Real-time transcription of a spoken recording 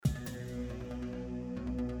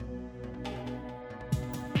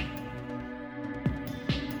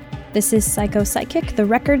This is Psycho Psychic, The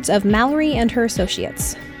Records of Mallory and Her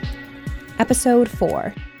Associates. Episode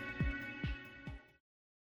 4.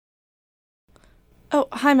 Oh,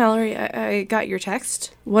 hi Mallory, I got your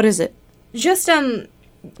text. What is it? Just,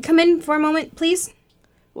 come in for a moment, please.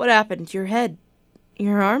 What happened? Your head?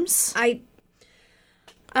 Your arms?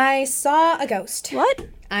 I saw a ghost. What?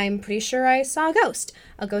 I'm pretty sure I saw a ghost.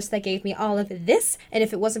 A ghost that gave me all of this, and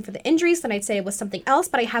if it wasn't for the injuries, then I'd say it was something else,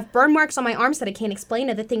 but I have burn marks on my arms that I can't explain,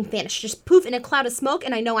 and the thing vanished. Just poof in a cloud of smoke,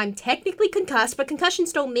 and I know I'm technically concussed, but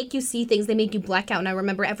concussions don't make you see things, they make you black out, and I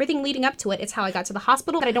remember everything leading up to it. It's how I got to the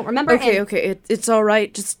hospital that I don't remember. Okay, it's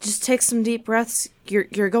alright. Just take some deep breaths.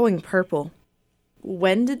 You're going purple.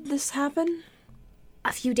 When did this happen?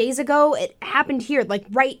 A few days ago, it happened here, like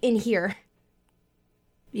right in here.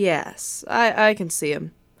 Yes, I can see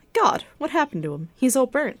him. God, what happened to him? He's all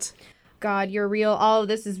burnt. God, you're real. All of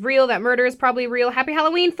this is real. That murder is probably real. Happy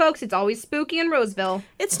Halloween, folks. It's always spooky in Roseville.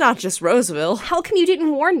 It's not just Roseville. How come you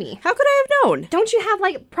didn't warn me? How could I have known? Don't you have,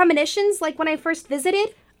 like, premonitions, like when I first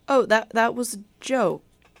visited? Oh, that was a joke.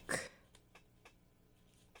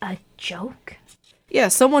 A joke? Yeah,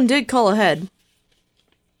 someone did call ahead.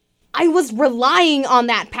 I was relying on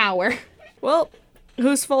that power. Well,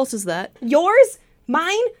 whose fault is that? Yours?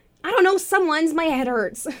 Mine? I don't know, someone's. My head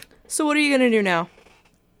hurts. So what are you gonna do now?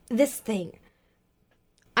 This thing.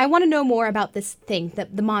 I want to know more about this thing,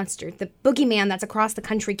 the monster, the boogeyman that's across the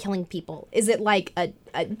country killing people. Is it like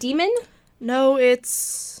a demon? No,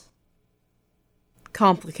 it's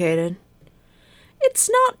complicated. It's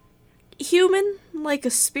not human, like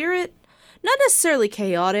a spirit. Not necessarily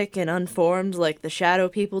chaotic and unformed like the shadow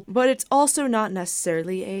people, but it's also not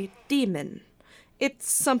necessarily a demon.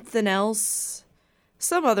 It's something else.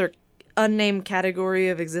 Some other unnamed category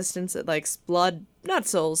of existence that likes blood, not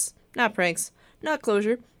souls, not pranks, not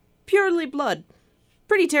closure, purely blood.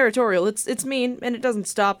 Pretty territorial, it's mean, and it doesn't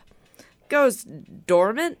stop. Goes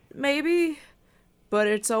dormant, maybe, but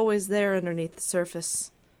it's always there underneath the surface.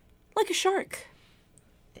 Like a shark.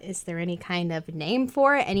 Is there any kind of name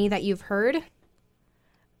for it? Any that you've heard?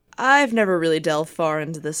 I've never really delved far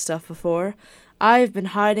into this stuff before. I've been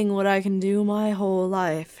hiding what I can do my whole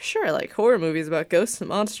life. Sure, I like horror movies about ghosts and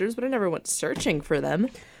monsters, but I never went searching for them.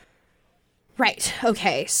 Right,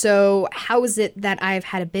 okay, so how is it that I've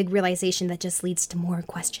had a big realization that just leads to more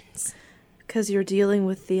questions? 'Cause you're dealing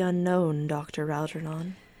with the unknown, Dr.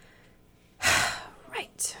 Algernon.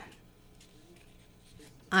 Right.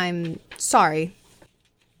 I'm sorry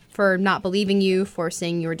for not believing you, for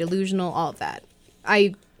saying you were delusional, all of that.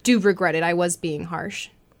 I do regret it. I was being harsh.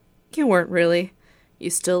 You weren't really. You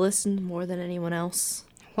still listened more than anyone else.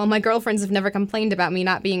 Well, my girlfriends have never complained about me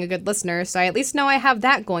not being a good listener, so I at least know I have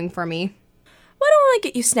that going for me. Why don't I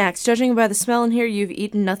get you snacks? Judging by the smell in here, you've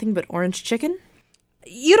eaten nothing but orange chicken?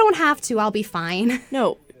 You don't have to. I'll be fine.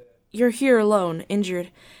 No. You're here alone, injured,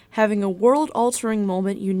 having a world-altering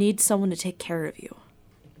moment. You need someone to take care of you.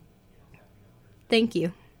 Thank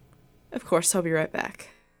you. Of course, I'll be right back.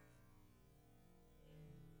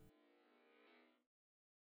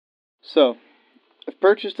 So, I've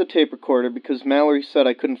purchased a tape recorder because Mallory said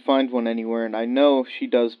I couldn't find one anywhere, and I know she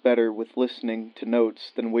does better with listening to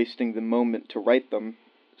notes than wasting the moment to write them,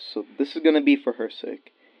 so this is going to be for her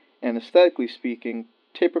sake. And aesthetically speaking,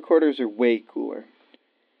 tape recorders are way cooler.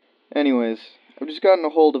 Anyways, I've just gotten a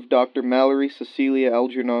hold of Dr. Mallory Cecilia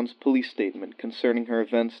Algernon's police statement concerning her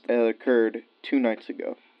events that occurred 2 nights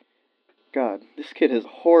ago. God, this kid has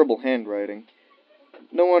horrible handwriting.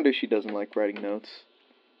 No wonder she doesn't like writing notes.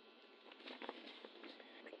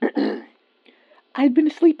 I'd been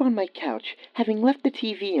asleep on my couch, having left the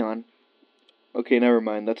TV on. Okay, never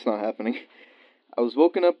mind, that's not happening. I was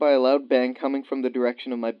woken up by a loud bang coming from the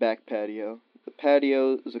direction of my back patio. The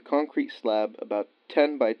patio is a concrete slab about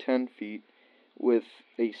 10 by 10 feet with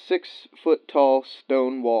a 6-foot-tall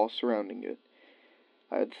stone wall surrounding it.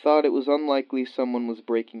 I had thought it was unlikely someone was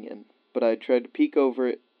breaking in, but I had tried to peek over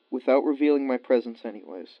it without revealing my presence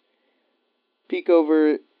anyways. Peek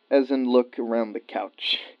over as in look around the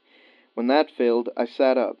couch. When that failed, I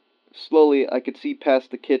sat up. Slowly, I could see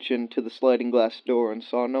past the kitchen to the sliding glass door and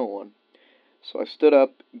saw no one. So I stood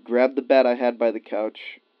up, grabbed the bat I had by the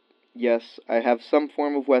couch. Yes, I have some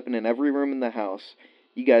form of weapon in every room in the house.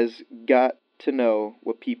 You guys got to know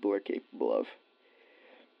what people are capable of.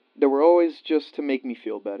 They were always just to make me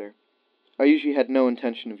feel better. I usually had no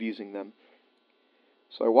intention of using them.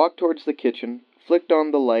 So I walked towards the kitchen, flicked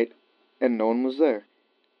on the light, and no one was there.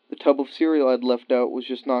 The tub of cereal I'd left out was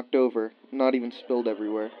just knocked over, not even spilled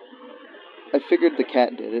everywhere. I figured the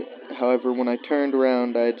cat did it. However, when I turned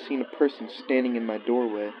around, I had seen a person standing in my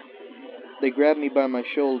doorway. They grabbed me by my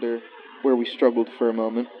shoulder, where we struggled for a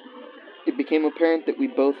moment. It became apparent that we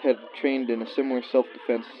both had trained in a similar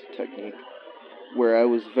self-defense technique, where I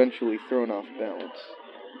was eventually thrown off balance,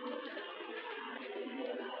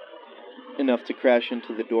 enough to crash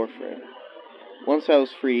into the doorframe. Once I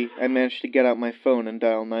was free, I managed to get out my phone and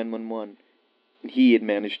dial 911, and he had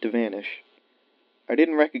managed to vanish. I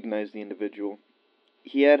didn't recognize the individual.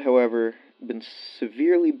 He had, however, been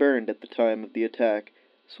severely burned at the time of the attack,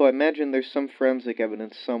 so I imagine there's some forensic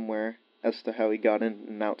evidence somewhere as to how he got in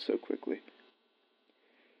and out so quickly.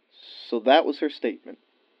 So that was her statement.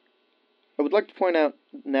 I would like to point out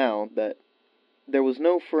now that there was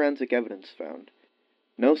no forensic evidence found.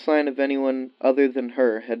 No sign of anyone other than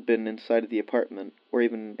her had been inside of the apartment, or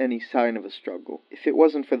even any sign of a struggle. If it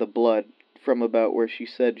wasn't for the blood from about where she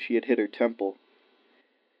said she had hit her temple.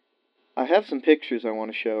 I have some pictures I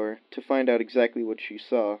want to show her to find out exactly what she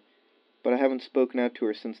saw, but I haven't spoken out to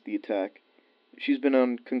her since the attack. She's been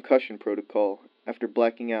on concussion protocol after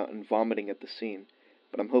blacking out and vomiting at the scene,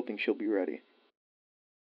 but I'm hoping she'll be ready.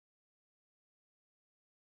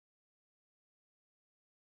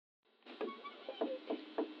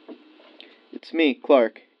 It's me,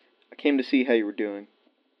 Clark. I came to see how you were doing.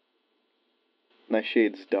 Nice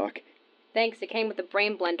shades, Doc. Thanks, it came with a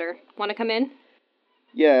brain blender. Want to come in?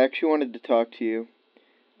 Yeah, I actually wanted to talk to you.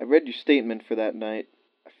 I read your statement for that night.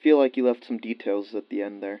 I feel like you left some details at the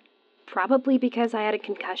end there. Probably because I had a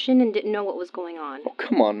concussion and didn't know what was going on. Oh,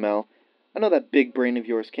 come on, Mel. I know that big brain of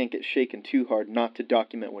yours can't get shaken too hard not to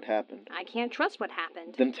document what happened. I can't trust what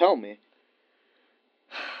happened. Then tell me.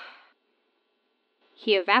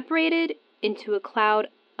 He evaporated into a cloud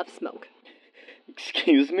of smoke.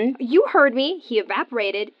 Excuse me? You heard me. He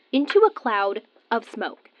evaporated into a cloud of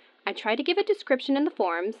smoke. I tried to give a description in the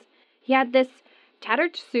forums. He had this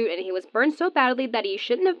tattered suit and he was burned so badly that he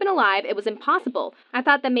shouldn't have been alive. It was impossible. I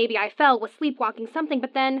thought that maybe I fell, was sleepwalking something,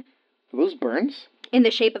 but then... Are those burns? In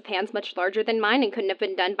the shape of hands much larger than mine and couldn't have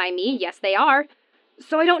been done by me. Yes, they are.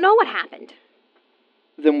 So I don't know what happened.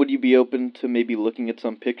 Then would you be open to maybe looking at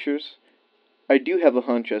some pictures? I do have a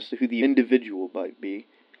hunch as to who the individual might be,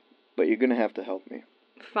 but you're gonna have to help me.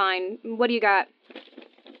 Fine. What do you got?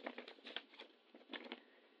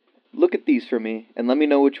 Look at these for me, and let me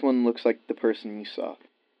know which one looks like the person you saw.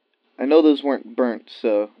 I know those weren't burnt,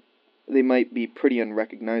 so they might be pretty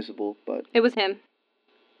unrecognizable, but... It was him.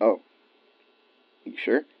 Oh. You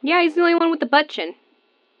sure? Yeah, he's the only one with the butt chin.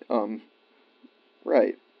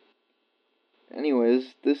 Right.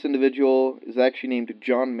 Anyways, this individual is actually named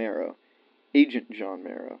John Marrow. Agent John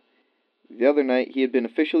Marrow. The other night, he had been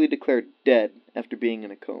officially declared dead after being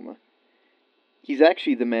in a coma. He's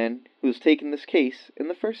actually the man who has taken this case in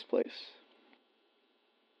the first place.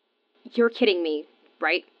 You're kidding me,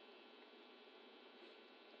 right?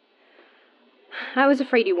 I was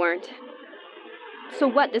afraid you weren't. So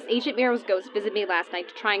what, this Agent Marrow's ghost visited me last night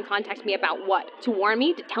to try and contact me about what? To warn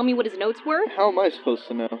me? To tell me what his notes were? How am I supposed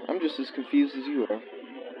to know? I'm just as confused as you are.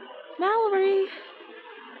 Mallory?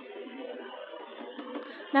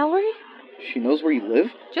 Mallory? She knows where you live?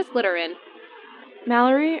 Just let her in.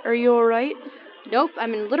 Mallory, are you alright? Nope,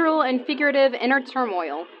 I'm in literal and figurative inner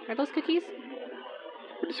turmoil. Are those cookies?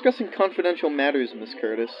 We're discussing confidential matters, Miss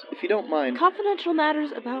Curtis. If you don't mind... Confidential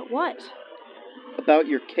matters about what? About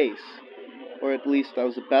your case. Or at least I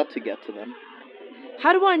was about to get to them.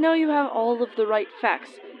 How do I know you have all of the right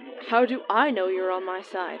facts? How do I know you're on my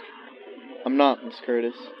side? I'm not, Miss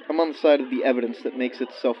Curtis. I'm on the side of the evidence that makes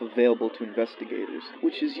itself available to investigators,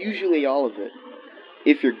 which is usually all of it.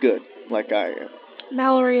 If you're good, like I am.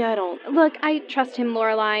 Mallory, I don't. Look, I trust him,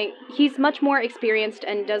 Lorelai. He's much more experienced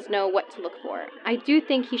and does know what to look for. I do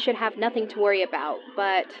think he should have nothing to worry about,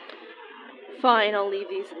 but... Fine, I'll leave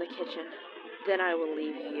these in the kitchen. Then I will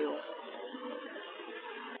leave you.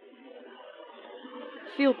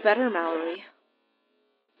 Feel better, Mallory.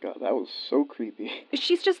 God, that was so creepy.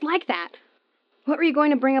 She's just like that. What were you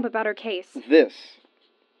going to bring up about her case? This.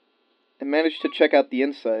 I managed to check out the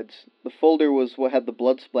insides. The folder was what had the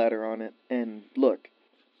blood splatter on it, and look.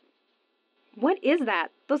 What is that?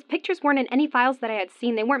 Those pictures weren't in any files that I had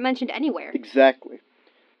seen. They weren't mentioned anywhere. Exactly.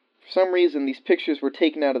 For some reason, these pictures were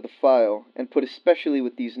taken out of the file and put especially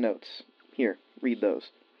with these notes. Here, read those.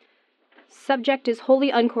 Subject is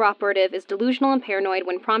wholly uncooperative, is delusional and paranoid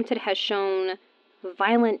when prompted, has shown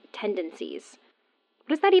violent tendencies.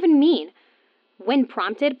 What does that even mean? When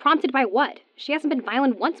prompted? Prompted by what? She hasn't been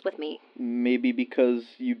violent once with me. Maybe because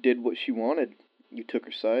you did what she wanted. You took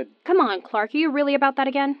her side. Come on, Clark, are you really about that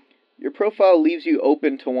again? Your profile leaves you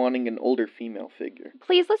open to wanting an older female figure.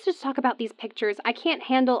 Please, let's just talk about these pictures. I can't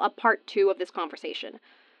handle a part 2 of this conversation.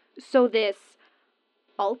 So this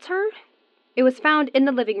altar? It was found in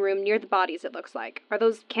the living room near the bodies, it looks like. Are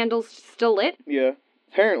those candles still lit? Yeah,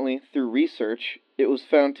 Apparently, through research, it was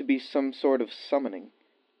found to be some sort of summoning.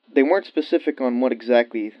 They weren't specific on what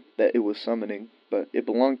exactly that it was summoning, but it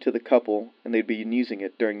belonged to the couple, and they'd been using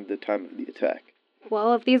it during the time of the attack.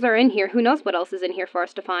 Well, if these are in here, who knows what else is in here for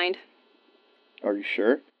us to find? Are you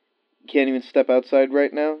sure? You can't even step outside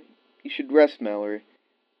right now? You should rest, Mallory.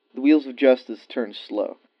 The wheels of justice turn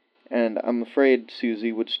slow, and I'm afraid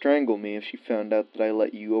Susie would strangle me if she found out that I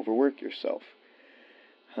let you overwork yourself.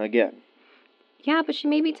 Again. Yeah, but she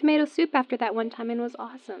made me tomato soup after that one time and it was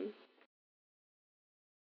awesome.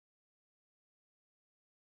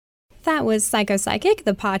 That was Psycho Psychic,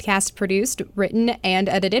 the podcast produced, written, and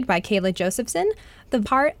edited by Kayla Josephson. The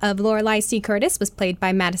part of Lorelei C. Curtis was played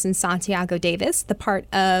by Madison Santiago Davis. The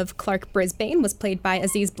part of Clark Brisbane was played by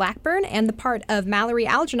Aziz Blackburn. And the part of Mallory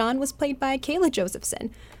Algernon was played by Kayla Josephson.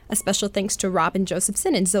 A special thanks to Robin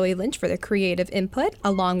Josephson and Zoe Lynch for their creative input,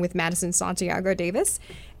 along with Madison Santiago Davis.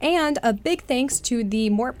 And a big thanks to the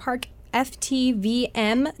Mort Park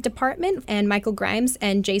FTVM department and Michael Grimes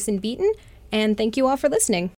and Jason Beaton. And thank you all for listening.